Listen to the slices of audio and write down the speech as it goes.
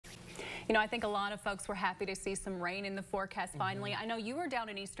You know, I think a lot of folks were happy to see some rain in the forecast finally. I know you were down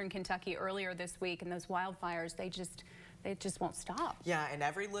in eastern Kentucky earlier this week, and those wildfires, they just won't stop. Yeah, and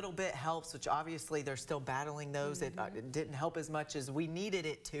every little bit helps, which obviously they're still battling those. It didn't help as much as we needed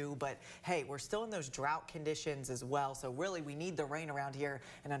it to, but hey, we're still in those drought conditions as well. So really, we need the rain around here.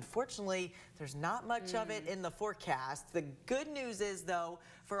 And unfortunately, there's not much of it in the forecast. The good news is, though,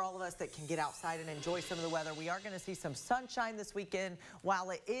 for all of us that can get outside and enjoy some of the weather, we are going to see some sunshine this weekend, while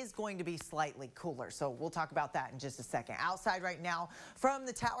it is going to be slightly cooler. So we'll talk about that in just a second. Outside right now, from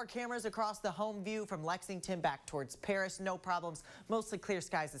the tower cameras across the home view from Lexington back towards Paris, no problems. Mostly clear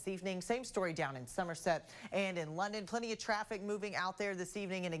skies this evening. Same story down in Somerset and in London. Plenty of traffic moving out there this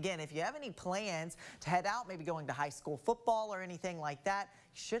evening. And again, if you have any plans to head out, maybe going to high school football or anything like that,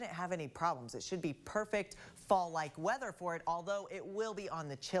 you shouldn't have any problems. It should be perfect fall-like weather for it, although it will be on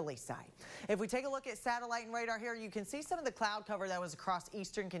the chilly side. If we take a look at satellite and radar here, you can see some of the cloud cover that was across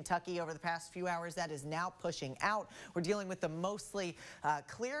eastern Kentucky over the past few hours. That is now pushing out. We're dealing with the mostly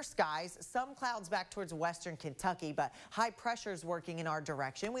clear skies, some clouds back towards western Kentucky, but high pressure is working in our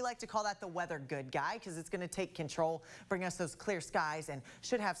direction. We like to call that the weather good guy because it's going to take control, bring us those clear skies, and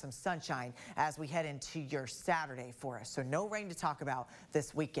should have some sunshine as we head into your Saturday for us. So no rain to talk about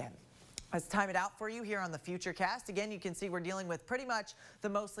this weekend. Let's time it out for you here on the Futurecast. Again, you can see we're dealing with pretty much the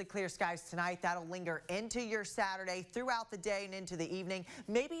mostly clear skies tonight. That'll linger into your Saturday throughout the day and into the evening.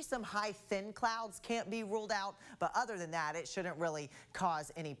 Maybe some high thin clouds can't be ruled out, but other than that, it shouldn't really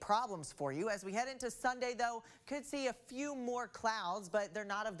cause any problems for you. As we head into Sunday, though, could see a few more clouds, but they're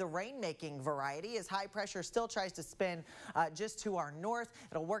not of the rain-making variety, as high pressure still tries to spin just to our north.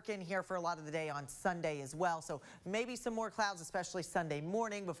 It'll work in here for a lot of the day on Sunday as well. So maybe some more clouds, especially Sunday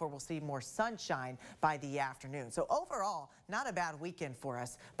morning, before we'll see more sunshine by the afternoon. So overall, not a bad weekend for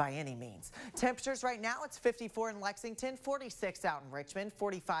us by any means. Temperatures right now, it's 54 in Lexington, 46 out in Richmond,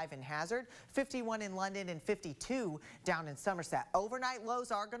 45 in Hazard, 51 in London, and 52 down in Somerset. Overnight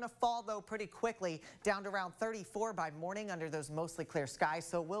lows are going to fall, though, pretty quickly, down to around 34 by morning under those mostly clear skies,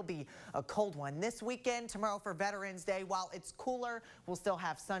 so it will be a cold one. This weekend, tomorrow for Veterans Day, while it's cooler, we'll still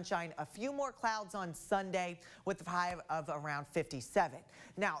have sunshine. A few more clouds on Sunday with a high of around 57.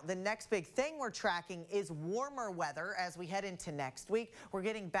 Now, the next big thing we're tracking is warmer weather as we head into next week. We're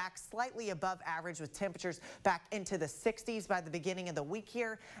getting back slightly above average with temperatures back into the 60s by the beginning of the week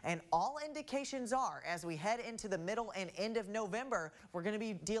here. And all indications are, as we head into the middle and end of November, we're going to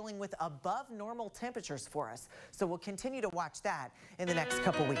be dealing with above normal temperatures for us. So we'll continue to watch that in the next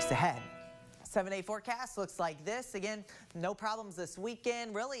couple weeks ahead. 7-day forecast looks like this. Again, no problems this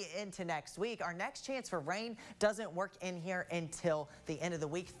weekend, really into next week. Our next chance for rain doesn't work in here until the end of the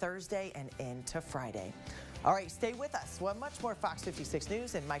week, Thursday and into Friday. All right, stay with us. We'll have much more Fox 56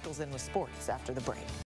 News, and Michael's in with sports after the break.